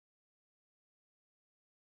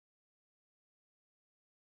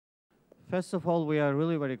First of all, we are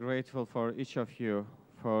really very grateful for each of you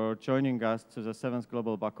for joining us to the 7th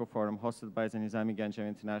Global Baku Forum hosted by the Nizami Ganjam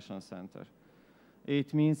International Center.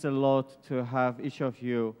 It means a lot to have each of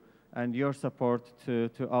you and your support to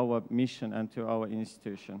our mission and to our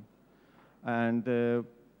institution. And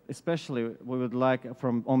especially, we would like,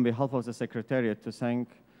 on behalf of the Secretariat, to thank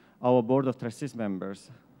our Board of Trustees members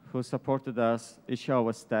who supported us each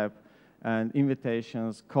our step and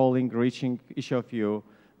invitations, calling, reaching each of you,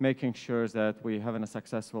 making sure that we have a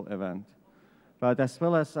successful event. But as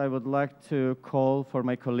well as I would like to call for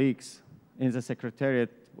my colleagues in the Secretariat,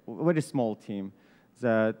 a very small team,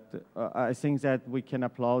 that I think that we can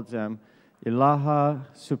applaud them. Ilaha,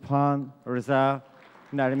 Subhan, Reza,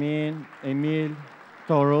 Narmin, Emil,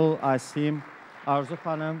 Torul, Asim, Arzu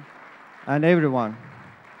Khanım, and everyone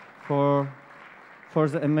for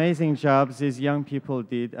the amazing jobs these young people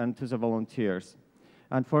did, and to the volunteers.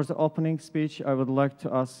 And for the opening speech, I would like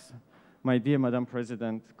to ask my dear Madam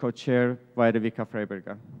President, Co-Chair Vaira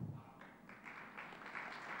Vike-Freiberga.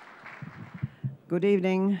 Good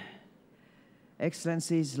evening,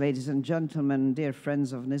 Excellencies, ladies and gentlemen, dear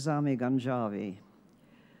friends of Nizami Ganjavi.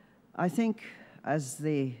 I think as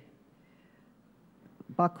the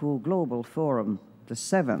Baku Global Forum, the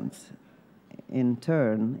 7th in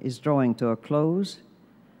turn, is drawing to a close,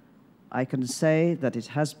 I can say that it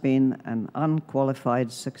has been an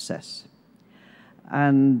unqualified success.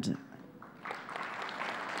 And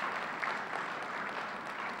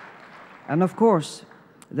of course,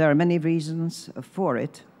 there are many reasons for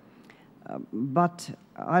it, but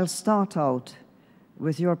I'll start out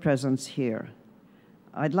with your presence here.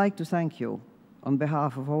 I'd like to thank you on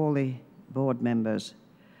behalf of all the board members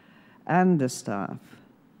and the staff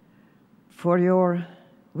for your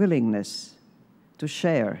willingness to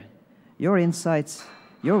share your insights,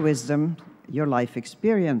 your wisdom, your life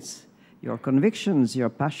experience, your convictions, your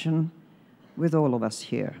passion with all of us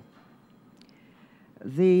here.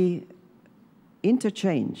 The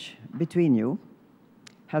interchange between you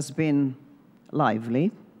has been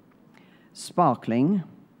lively, sparkling,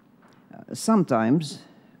 sometimes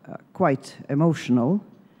quite emotional,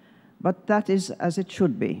 but that is as it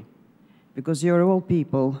should be, because you're all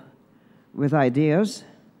people with ideas,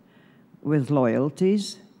 with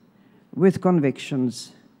loyalties, with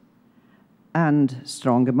convictions, and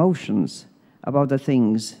strong emotions about the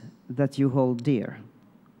things that you hold dear.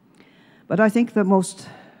 But I think the most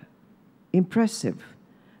impressive,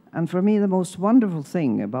 and for me the most wonderful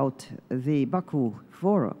thing about the Baku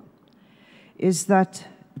Forum is that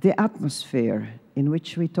the atmosphere in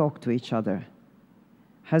which we talk to each other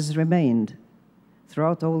has remained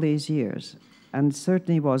throughout all these years, and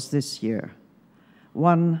certainly was this year,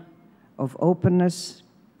 one of openness,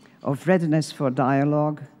 of readiness for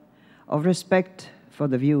dialogue, of respect for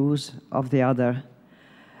the views of the other,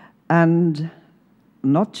 and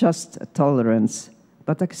not just tolerance,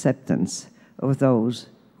 but acceptance of those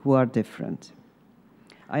who are different.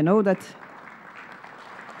 I know that,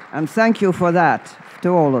 and thank you for that to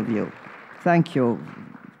all of you. Thank you,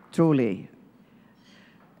 truly.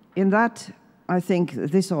 In that, I think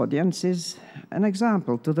this audience is an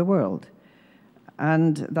example to the world,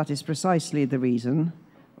 and that is precisely the reason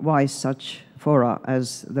why such fora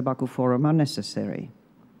as the Baku Forum are necessary.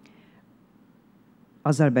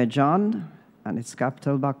 Azerbaijan and its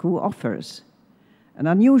capital Baku offers an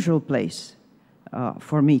unusual place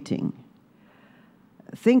for meeting.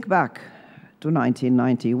 Think back to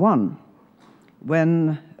 1991,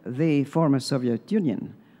 when the former Soviet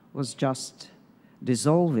Union was just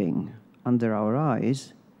dissolving under our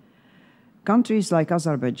eyes. Countries like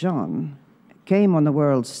Azerbaijan came on the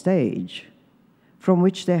world stage from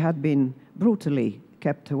which they had been brutally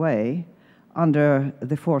kept away under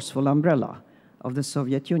the forceful umbrella of the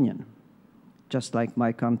Soviet Union, just like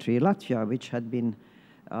my country, Latvia, which had been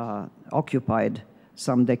occupied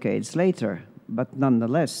some decades later, but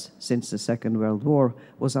nonetheless, since the Second World War,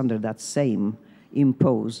 was under that same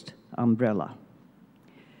imposed umbrella.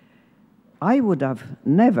 I would have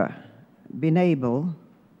never been able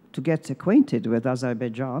to get acquainted with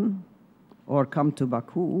Azerbaijan or come to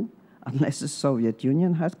Baku unless the Soviet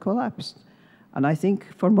Union had collapsed. And I think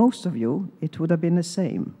for most of you, it would have been the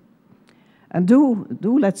same. And do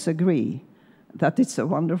let's agree that it's a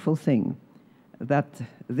wonderful thing that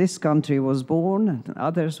this country was born, and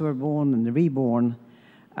others were born and reborn,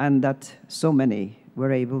 and that so many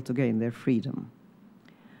were able to gain their freedom.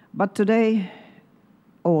 But today,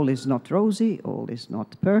 all is not rosy, all is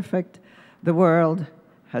not perfect. The world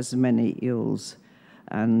has many ills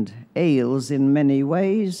and ails in many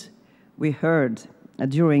ways. We heard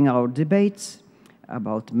during our debates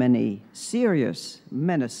about many serious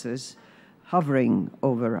menaces hovering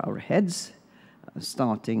over our heads,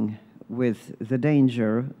 starting with the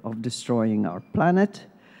danger of destroying our planet,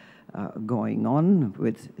 going on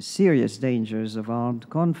with serious dangers of armed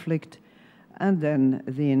conflict, and then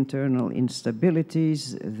the internal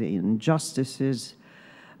instabilities, the injustices,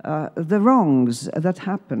 the wrongs that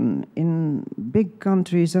happen in big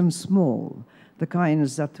countries and small, the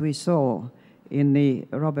kinds that we saw in the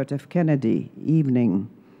Robert F. Kennedy evening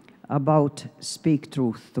about speak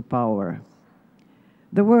truth to power.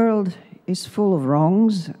 The world is full of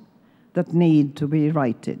wrongs that need to be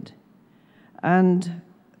righted. And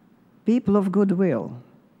people of goodwill,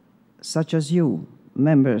 such as you,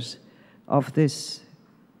 members of this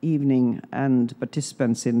evening and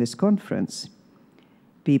participants in this conference,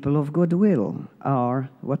 people of goodwill are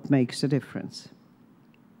what makes a difference.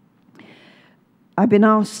 I've been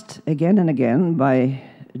asked again and again by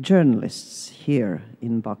journalists here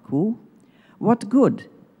in Baku, what good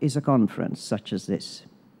is a conference such as this?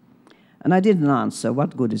 And I didn't answer,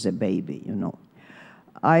 what good is a baby, you know.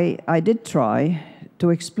 I did try to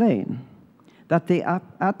explain that the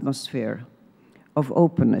atmosphere of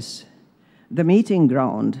openness, the meeting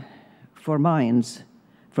ground for minds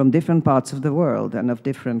from different parts of the world and of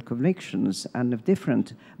different convictions and of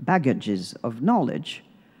different baggages of knowledge,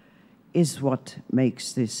 is what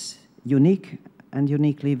makes this unique and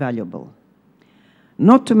uniquely valuable.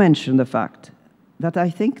 Not to mention the fact that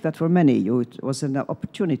I think that for many of you it was an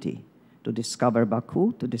opportunity to discover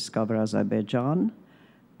Baku, to discover Azerbaijan,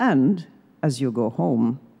 and as you go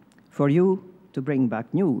home, for you to bring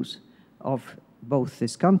back news of both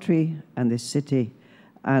this country and this city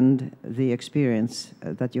and the experience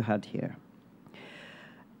that you had here.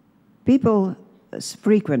 People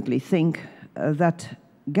frequently think that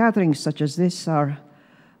gatherings such as this are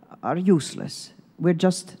useless. We're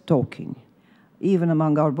just talking. Even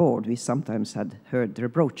among our board, we sometimes had heard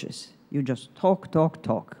reproaches. You just talk, talk,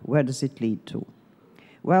 talk. Where does it lead to?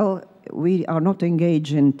 Well, we are not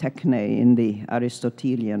engaged in techne in the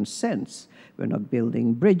Aristotelian sense. We're not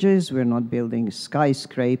building bridges, we're not building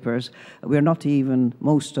skyscrapers, we're not even,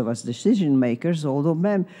 most of us, decision makers,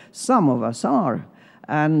 although some of us are.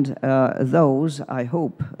 And those, I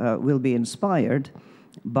hope, will be inspired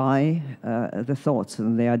by the thoughts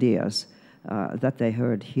and the ideas that they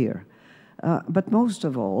heard here. But most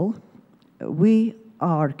of all, we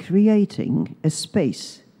are creating a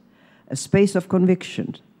space of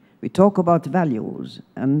conviction. We talk about values,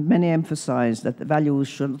 and many emphasize that the values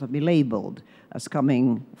should not be labeled as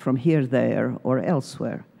coming from here, there, or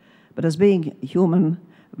elsewhere, but as being human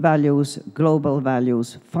values, global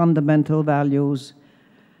values, fundamental values.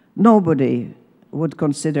 Nobody would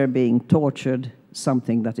consider being tortured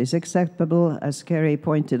something that is acceptable, as Kerry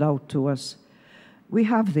pointed out to us. We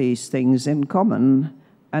have these things in common,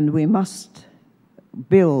 and we must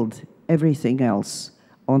build everything else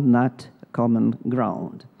on that common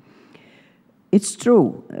ground. It's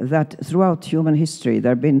true that throughout human history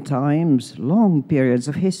there have been times, long periods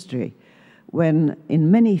of history, when in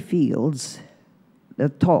many fields the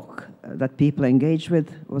talk that people engage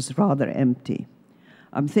with was rather empty.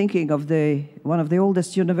 I'm thinking of one of the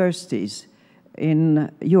oldest universities in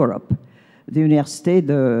Europe, the Université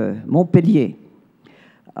de Montpellier,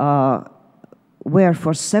 where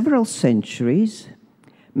for several centuries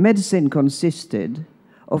medicine consisted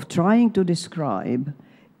of trying to describe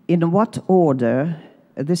in what order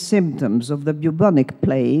the symptoms of the bubonic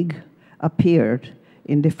plague appeared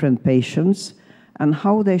in different patients and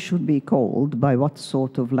how they should be called by what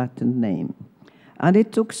sort of Latin name. And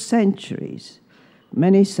it took centuries,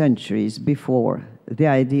 many centuries before the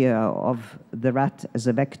idea of the rat as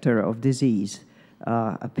a vector of disease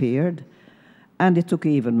appeared, and it took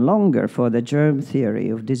even longer for the germ theory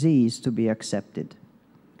of disease to be accepted.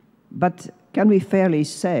 But can we fairly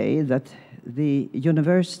say that the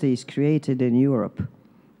universities created in Europe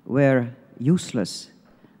were useless?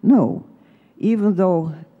 No, even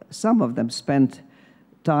though some of them spent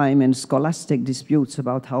time in scholastic disputes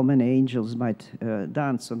about how many angels might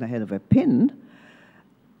dance on the head of a pin,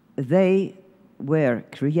 they were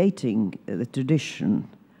creating the tradition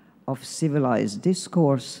of civilized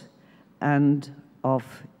discourse and of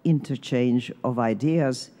interchange of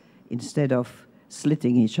ideas instead of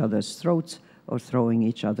slitting each other's throats or throwing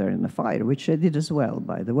each other in the fire, which they did as well,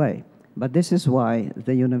 by the way. But this is why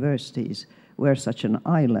the universities were such an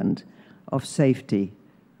island of safety,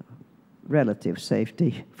 relative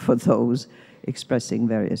safety, for those expressing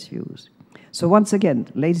various views. So once again,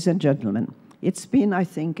 ladies and gentlemen, it's been, I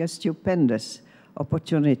think, a stupendous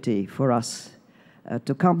opportunity for us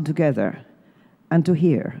to come together and to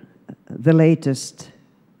hear the latest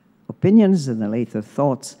opinions and the latest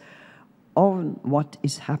thoughts on what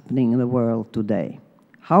is happening in the world today.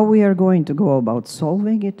 How we are going to go about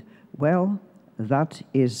solving it, well, that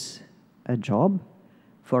is a job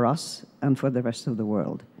for us and for the rest of the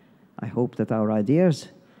world. I hope that our ideas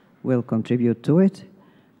will contribute to it,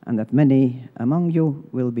 and that many among you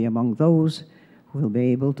will be among those who will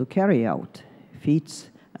be able to carry out feats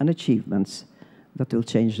and achievements that will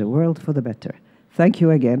change the world for the better. Thank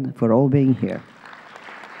you again for all being here.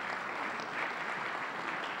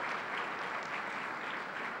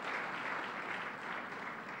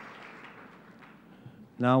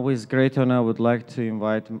 Now, with great honor, I would like to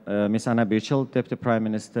invite Ms. Anna Birchall, Deputy Prime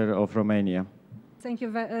Minister of Romania. Thank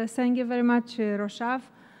you very much, Roshav.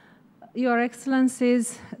 Your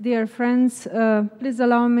Excellencies, dear friends, please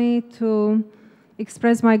allow me to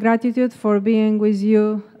express my gratitude for being with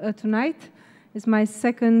you tonight. It's my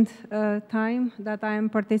second time that I am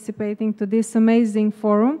participating to this amazing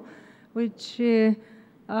forum, which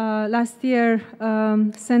last year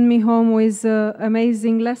sent me home with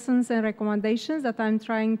amazing lessons and recommendations that I'm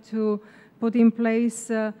trying to put in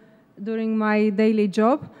place during my daily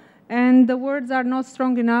job. And the words are not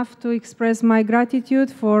strong enough to express my gratitude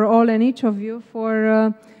for all and each of you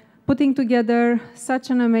for putting together such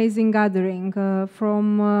an amazing gathering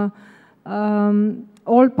from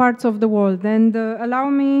all parts of the world. And allow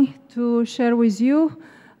me to share with you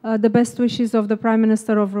the best wishes of the Prime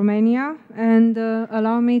Minister of Romania, and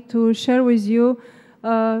allow me to share with you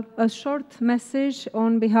a short message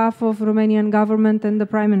on behalf of Romanian government and the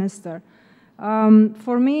Prime Minister.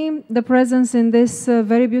 For me, the presence in this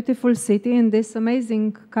very beautiful city, in this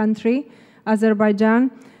amazing country,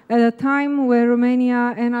 Azerbaijan, at a time where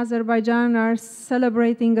Romania and Azerbaijan are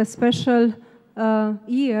celebrating a special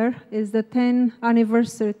year, is the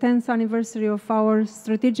 10th anniversary of our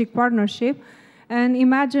strategic partnership. And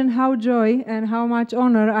imagine how joy and how much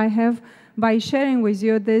honor I have by sharing with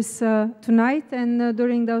you this tonight and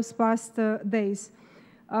during those past days.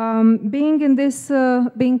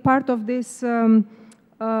 Being part of this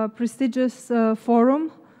prestigious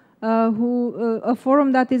forum, a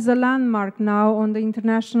forum that is a landmark now on the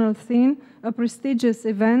international scene, a prestigious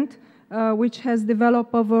event which has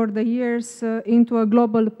developed over the years into a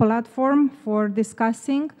global platform for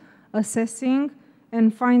discussing, assessing,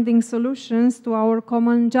 and finding solutions to our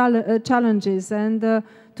common challenges, and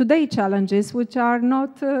today challenges, which are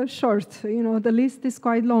not short. You know, the list is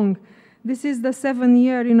quite long. This is the 7th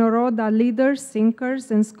year in a row that leaders,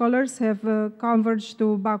 thinkers, and scholars have converged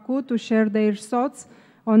to Baku to share their thoughts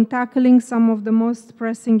on tackling some of the most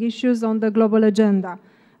pressing issues on the global agenda.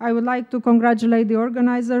 I would like to congratulate the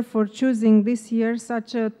organizer for choosing this year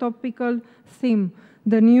such a topical theme,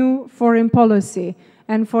 the new foreign policy.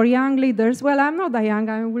 And for young leaders, well, I'm not that young,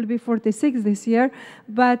 I will be 46 this year,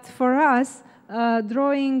 but for us,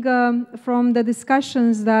 drawing from the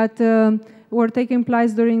discussions that were taking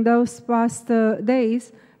place during those past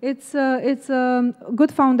days, it's a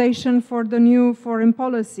good foundation for the new foreign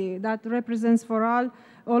policy that represents for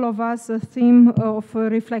all of us a theme of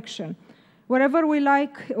reflection. Wherever we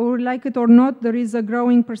like it or not, there is a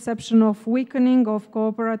growing perception of weakening of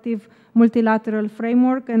cooperative multilateral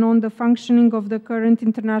framework and on the functioning of the current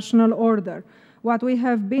international order. What we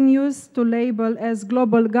have been used to label as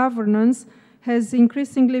global governance has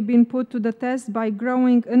increasingly been put to the test by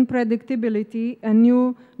growing unpredictability and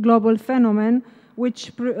new global phenomenon,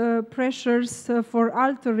 which pressures for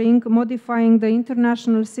altering, modifying the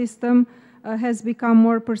international system has become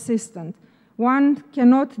more persistent. One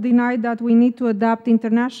cannot deny that we need to adapt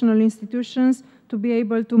international institutions to be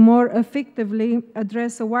able to more effectively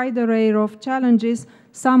address a wide array of challenges,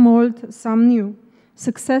 some old, some new.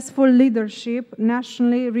 Successful leadership,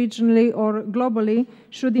 nationally, regionally, or globally,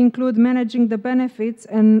 should include managing the benefits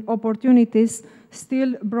and opportunities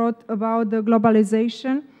still brought about the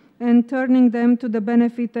globalization and turning them to the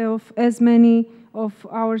benefit of as many of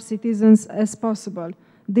our citizens as possible.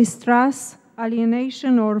 Distrust,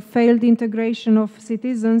 alienation, or failed integration of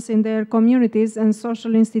citizens in their communities and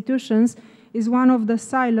social institutions is one of the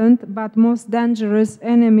silent but most dangerous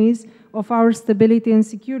enemies of our stability and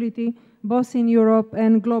security, both in Europe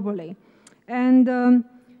and globally. And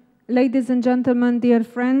ladies and gentlemen, dear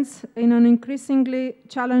friends, in an increasingly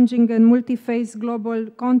challenging and multi-phase global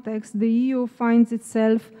context, the EU finds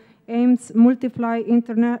itself aims multiply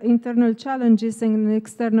internal challenges and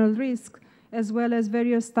external risks, as well as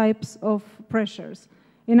various types of pressures.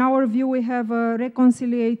 In our view, we have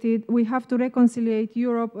to reconcile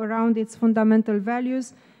Europe around its fundamental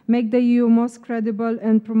values, make the EU most credible,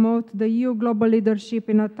 and promote the EU global leadership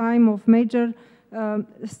in a time of major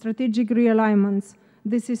strategic realignments.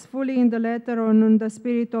 This is fully in the letter and in the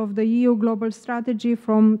spirit of the EU global strategy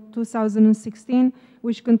from 2016,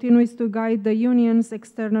 which continues to guide the Union's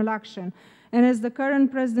external action. And as the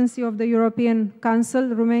current presidency of the European Council,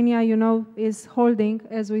 Romania, you know, is holding,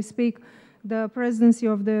 as we speak, the presidency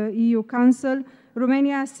of the EU Council.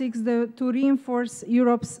 Romania seeks to reinforce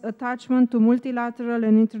Europe's attachment to multilateral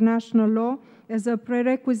and international law as a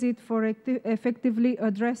prerequisite for effectively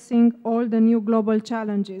addressing all the new global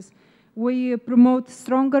challenges. We promote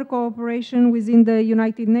stronger cooperation within the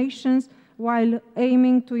United Nations while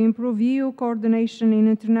aiming to improve EU coordination in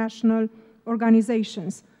international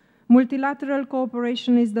organizations. Multilateral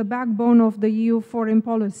cooperation is the backbone of the EU foreign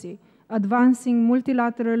policy. Advancing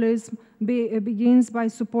multilateralism begins by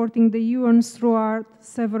supporting the UN throughout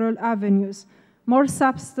several avenues. More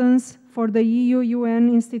substance for the EU-UN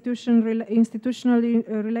institutional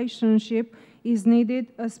relationship is needed,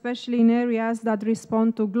 especially in areas that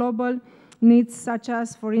respond to global needs, such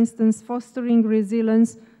as, for instance, fostering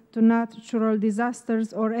resilience to natural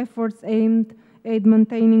disasters or efforts aimed at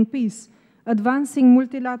maintaining peace. Advancing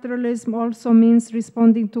multilateralism also means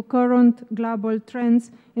responding to current global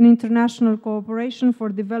trends in international cooperation for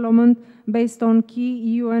development based on key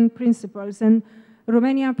UN principles. And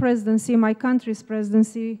Romania presidency, my country's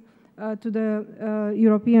presidency to the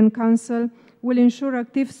European Council, will ensure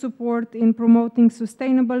active support in promoting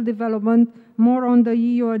sustainable development, more on the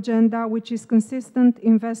EU agenda, which is consistent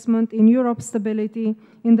investment in Europe's stability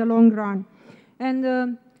in the long run.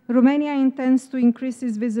 And Romania intends to increase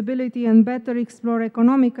its visibility and better explore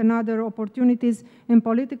economic and other opportunities in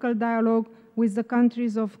political dialogue with the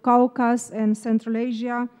countries of Caucasus and Central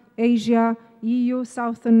Asia, Asia, EU,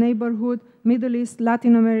 Southern Neighborhood, Middle East,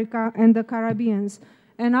 Latin America, and the Caribbean.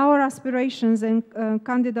 And our aspirations and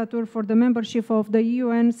candidature for the membership of the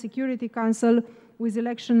UN Security Council with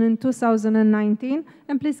election in 2019.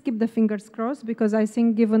 And please keep the fingers crossed, because I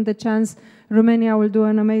think given the chance, Romania will do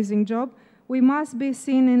an amazing job. We must be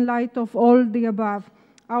seen in light of all the above.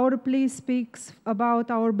 Our plea speaks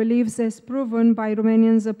about our beliefs as proven by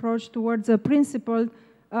Romanians' approach towards a principled,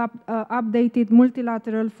 updated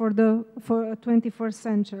multilateral for 21st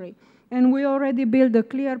century. And we already build a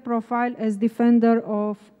clear profile as defender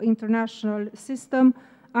of international system,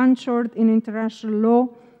 anchored in international law,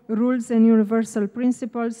 rules and universal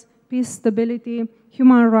principles, peace, stability,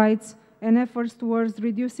 human rights, and efforts towards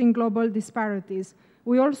reducing global disparities.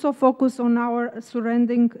 We also focus on our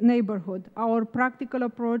surrounding neighborhood. Our practical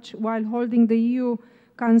approach while holding the EU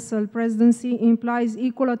Council presidency implies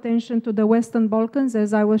equal attention to the Western Balkans,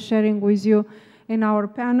 as I was sharing with you in our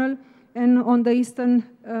panel, and on the Eastern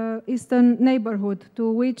neighborhood,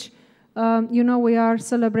 to which, you know, we are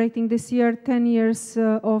celebrating this year 10 years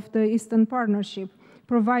of the Eastern Partnership,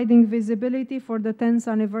 providing visibility for the 10th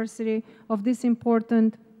anniversary of this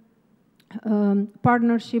important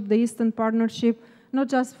partnership, the Eastern Partnership, not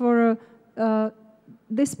just for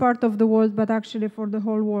this part of the world, but actually for the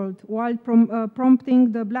whole world, while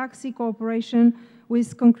prompting the Black Sea cooperation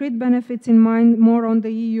with concrete benefits in mind, more on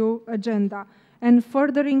the EU agenda, and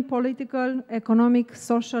furthering political, economic,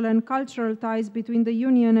 social, and cultural ties between the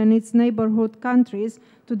Union and its neighborhood countries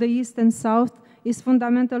to the east and south is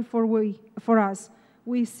fundamental for us.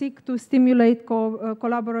 We seek to stimulate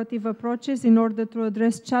collaborative approaches in order to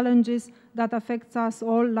address challenges that affect us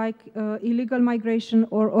all, like illegal migration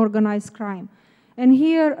or organized crime. And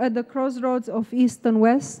here at the crossroads of East and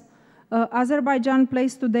West, Azerbaijan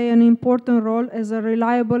plays today an important role as a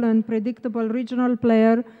reliable and predictable regional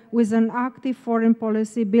player with an active foreign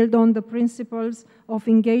policy built on the principles of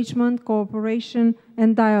engagement, cooperation,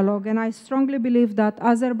 and dialogue. And I strongly believe that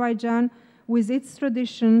Azerbaijan, with its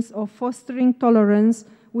traditions of fostering tolerance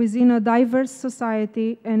within a diverse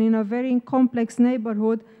society and in a very complex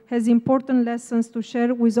neighborhood, has important lessons to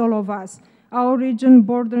share with all of us. Our region,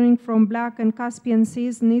 bordering from Black and Caspian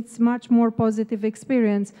Seas, needs much more positive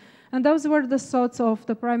experience. And those were the thoughts of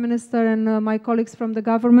the Prime Minister and my colleagues from the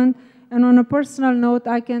government. And on a personal note,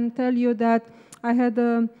 I can tell you that I had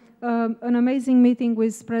an amazing meeting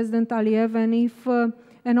with President Aliyev,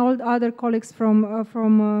 and all the other colleagues from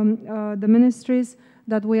the ministries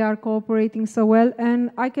that we are cooperating so well.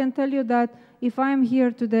 And I can tell you that if I am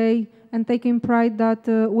here today and taking pride that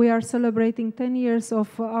we are celebrating 10 years of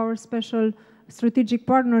our special strategic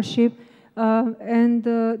partnership, and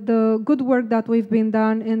the good work that we've been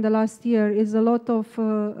done in the last year is a lot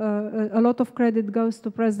of credit goes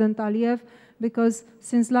to President Aliyev, because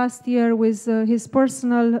since last year, with his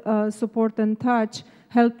personal support and touch,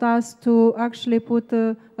 helped us to actually put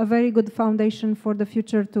a very good foundation for the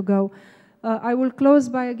future to go. I will close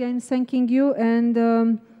by again thanking you, and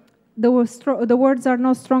the words are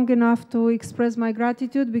not strong enough to express my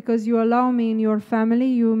gratitude, because you allow me in your family,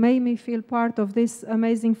 you made me feel part of this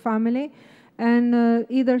amazing family, and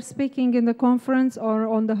either speaking in the conference or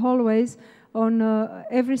on the hallways, on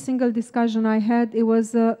every single discussion I had, it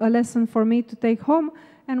was a lesson for me to take home,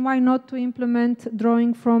 and why not to implement,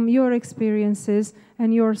 drawing from your experiences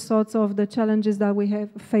and your thoughts of the challenges that we have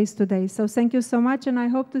faced today. So thank you so much, and I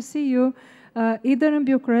hope to see you either in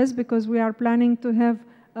Bucharest, because we are planning to have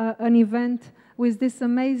an event with this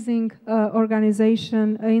amazing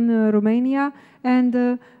organization in Romania,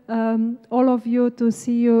 and all of you to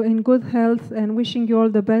see you in good health, and wishing you all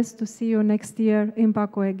the best to see you next year in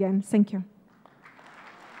Baku again. Thank you.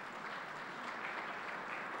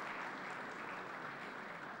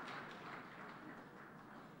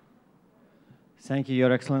 Thank you,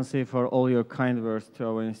 Your Excellency, for all your kind words to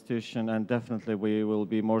our institution, and definitely we will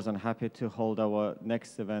be more than happy to hold our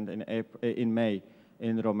next event in May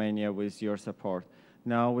in Romania with your support.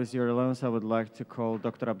 Now, with your allowance, I would like to call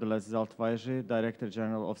Dr. Abdulaziz Altvaiji, Director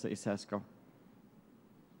General of the ISESCO.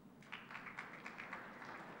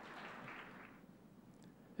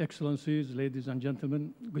 Excellencies, ladies and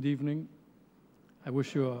gentlemen, good evening. I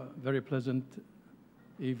wish you a very pleasant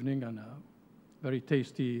evening and a very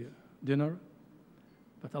tasty dinner.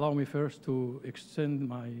 But allow me first to extend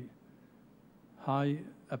my high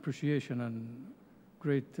appreciation and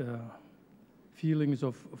great feelings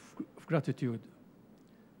of gratitude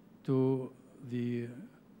to the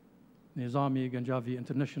Nizami Ganjavi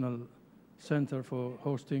International Center for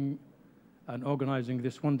hosting and organizing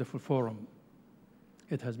this wonderful forum.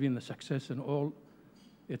 It has been a success in all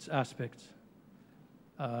its aspects.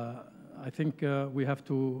 I think we have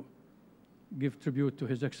to give tribute to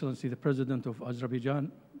His Excellency, the President of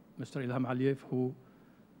Azerbaijan, Mr. Ilham Aliyev, who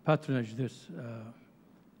patronaged this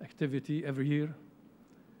activity every year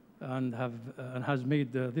and has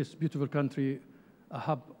made this beautiful country a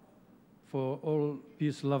hub for all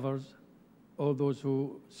peace lovers, all those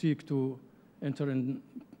who seek to enter in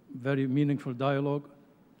very meaningful dialogue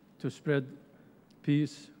to spread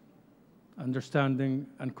peace, understanding,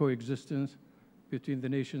 and coexistence between the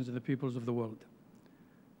nations and the peoples of the world.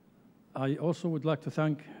 I also would like to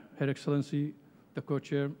thank Her Excellency, the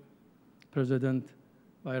Co-Chair, President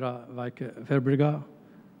Vaira Vike-Freiberga,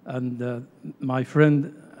 and my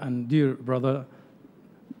friend and dear brother,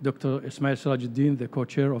 Dr. Ismail Serageldin, the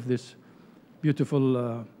Co-Chair of this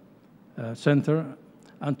beautiful center,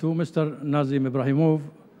 and to Mr. Nazim Ibrahimov,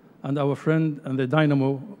 and our friend and the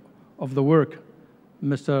dynamo of the work,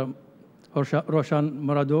 Mr. Rovshan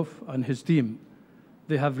Muradov and his team.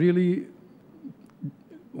 They have really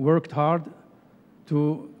worked hard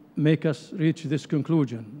to make us reach this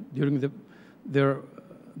conclusion during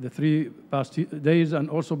the 3 past days, and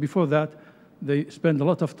also before that, they spent a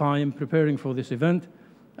lot of time preparing for this event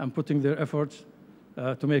and putting their efforts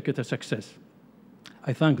to make it a success.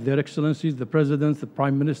 I thank their excellencies, the presidents, the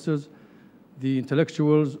prime ministers, the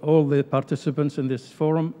intellectuals, all the participants in this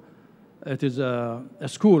forum. It is a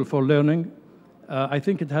school for learning. I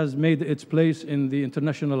think it has made its place in the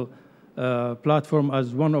international platform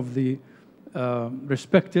as one of the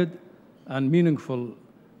respected and meaningful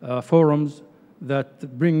forums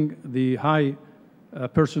that bring the high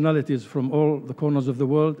personalities from all the corners of the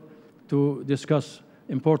world to discuss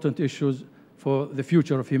important issues for the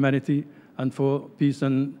future of humanity and for peace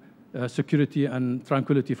and security and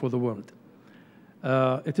tranquility for the world.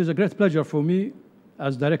 It is a great pleasure for me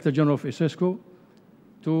as Director General of ISESCO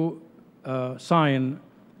to sign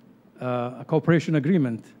a cooperation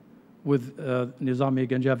agreement with Nizami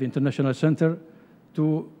Ganjavi International Center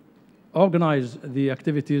to organize the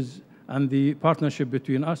activities and the partnership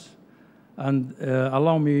between us. And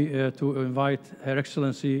allow me to invite Her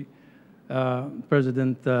Excellency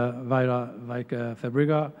President Vaira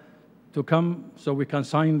Vike-Freiberga to come so we can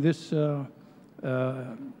sign this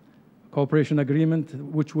cooperation agreement,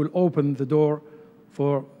 which will open the door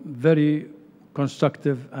for very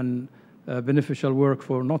constructive and beneficial work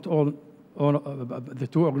for not all the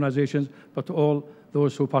 2 organizations, but all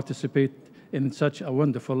those who participate in such a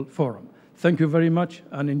wonderful forum. Thank you very much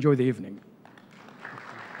and enjoy the evening.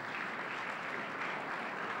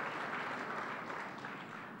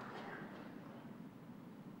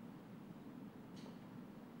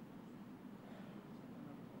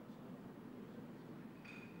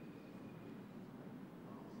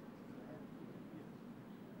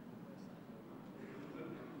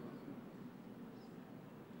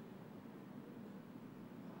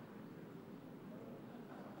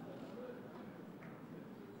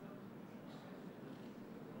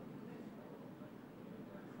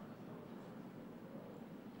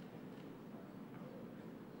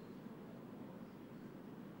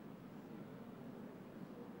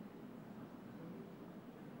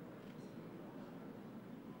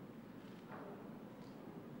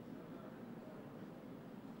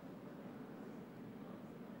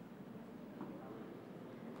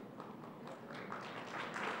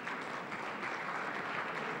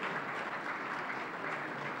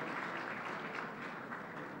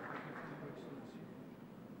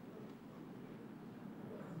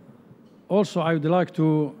 Also, I would like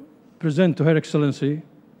to present to Her Excellency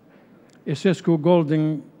ISESCO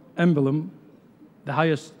Golden Emblem, the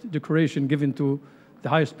highest decoration given to the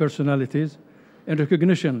highest personalities, in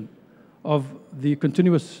recognition of the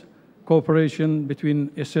continuous cooperation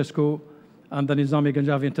between ISESCO and the Nizami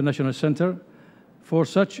Ganjavi International Center for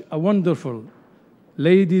such a wonderful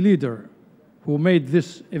lady leader who made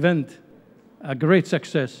this event a great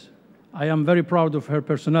success. I am very proud of her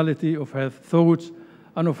personality, of her thoughts,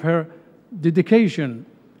 and of her dedication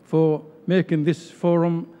for making this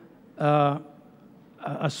forum a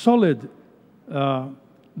solid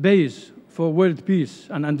base for world peace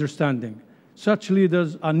and understanding. Such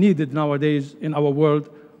leaders are needed nowadays in our world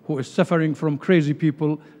who is suffering from crazy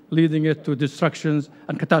people leading it to destructions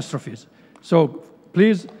and catastrophes. So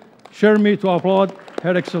please share me to applaud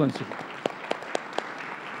Her Excellency.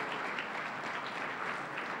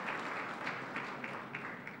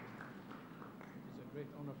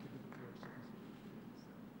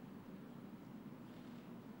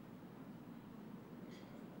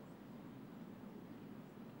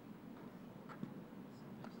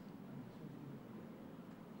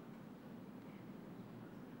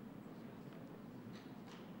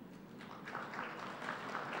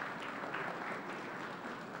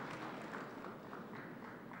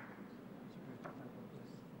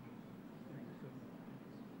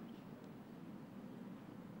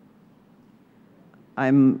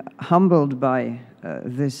 I'm humbled by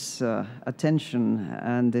this attention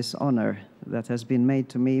and this honor that has been made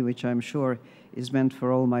to me, which I'm sure is meant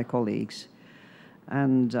for all my colleagues.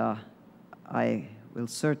 And I will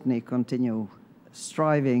certainly continue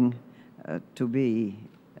striving to be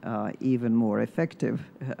even more effective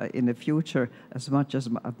in the future, as much as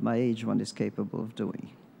at my age one is capable of doing.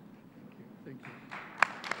 Thank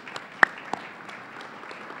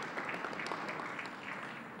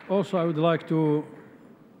you. Also, I would like to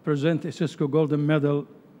present ISESCO Golden Medal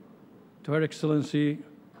to Her Excellency,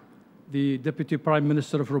 the Deputy Prime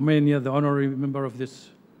Minister of Romania, the honorary member of this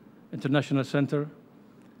international center.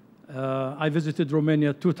 I visited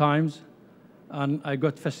Romania 2 times, and I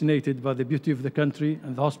got fascinated by the beauty of the country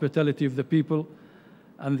and the hospitality of the people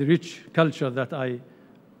and the rich culture that I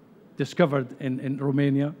discovered in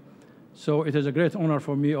Romania. So it is a great honor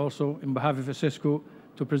for me also, in behalf of ISESCO,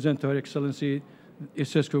 to present to Her Excellency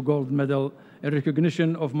ISESCO Gold Medal in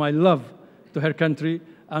recognition of my love to her country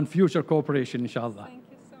and future cooperation, inshallah. Thank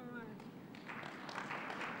you so much.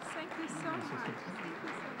 Thank you so much.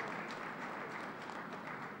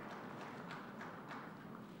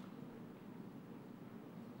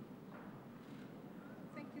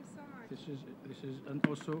 Thank you so much. Thank you so much. This is, and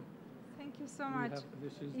also. Thank you so much.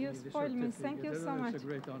 This is you spoiled me. Thank you so much. It's a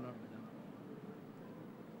great honor, madam.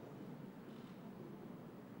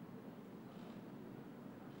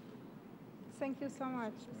 Thank you so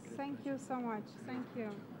much. Thank you so much. Thank you.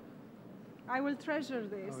 I will treasure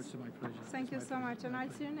this. Oh, it's my pleasure. Thank you so much. And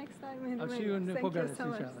I'll see you next time in I'll Romania. see you in Thank you Bucharest, so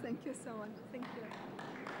much. inshallah. Thank you so much. Thank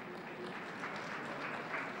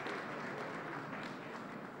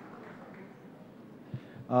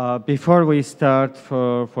you. Before we start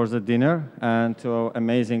for the dinner and to our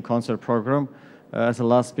amazing concert program, as a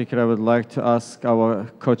last speaker, I would like to ask our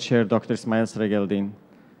co-chair, Dr. Ismail Serageldin.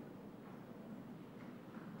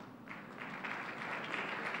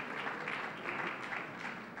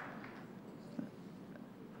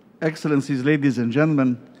 Excellencies, ladies and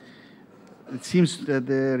gentlemen, it seems that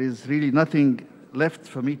there is really nothing left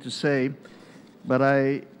for me to say, but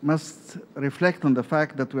I must reflect on the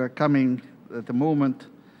fact that we are coming at a moment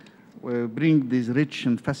where we bring these rich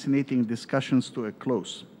and fascinating discussions to a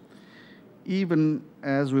close. Even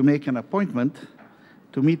as we make an appointment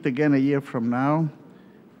to meet again a year from now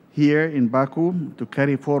here in Baku to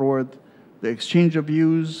carry forward the exchange of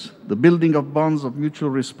views, the building of bonds of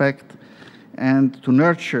mutual respect, and to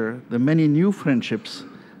nurture the many new friendships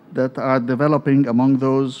that are developing among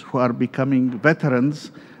those who are becoming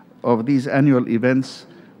veterans of these annual events,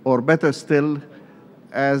 or better still,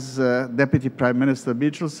 as Deputy Prime Minister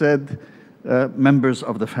Birchall said, members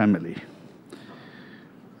of the family.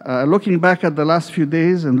 Looking back at the last few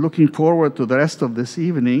days and looking forward to the rest of this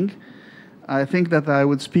evening, I think that I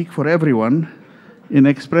would speak for everyone in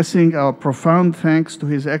expressing our profound thanks to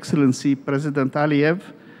His Excellency President Aliyev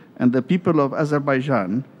and the people of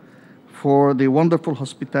Azerbaijan for the wonderful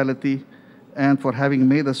hospitality and for having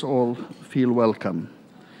made us all feel welcome.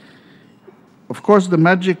 Of course, the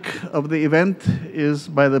magic of the event is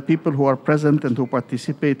by the people who are present and who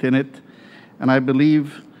participate in it, and I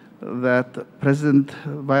believe that President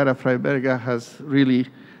Vike-Freiberga has really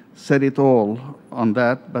said it all on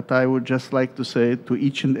that, but I would just like to say to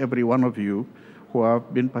each and every one of you who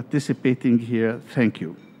have been participating here, thank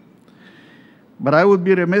you. But I would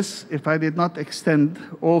be remiss if I did not extend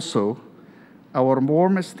also our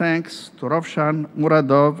warmest thanks to Rovshan,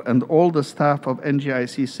 Muradov, and all the staff of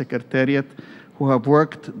NGIC Secretariat who have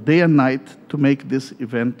worked day and night to make this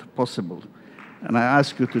event possible. And I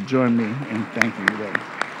ask you to join me in thanking them.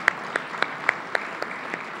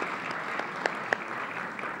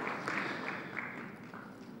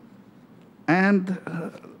 And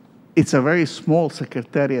it's a very small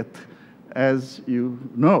secretariat, as you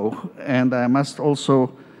know, and I must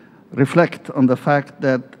also reflect on the fact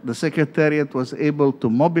that the Secretariat was able to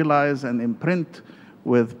mobilize and imprint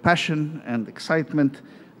with passion and excitement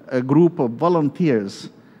a group of volunteers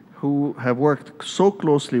who have worked so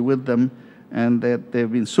closely with them and that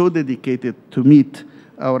they've been so dedicated to meet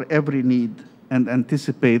our every need and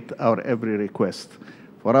anticipate our every request.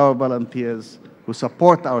 For our volunteers who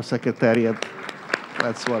support our Secretariat,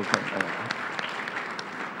 let's welcome them.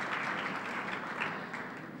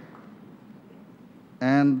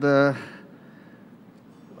 And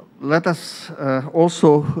let us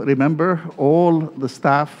also remember all the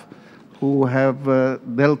staff who have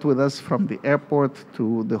dealt with us from the airport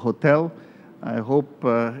to the hotel. I hope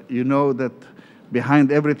you know that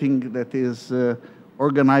behind everything that is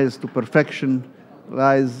organized to perfection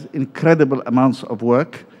lies incredible amounts of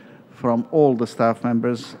work from all the staff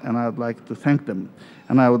members, and I would like to thank them.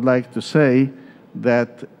 And I would like to say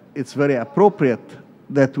that it's very appropriate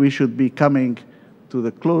that we should be coming to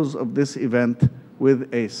the close of this event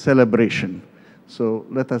with a celebration. So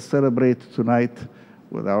let us celebrate tonight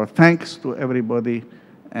with our thanks to everybody,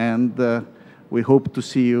 and we hope to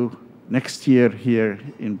see you next year here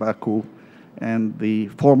in Baku, and the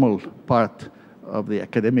formal part of the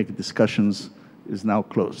academic discussions is now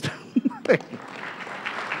closed. Thank you.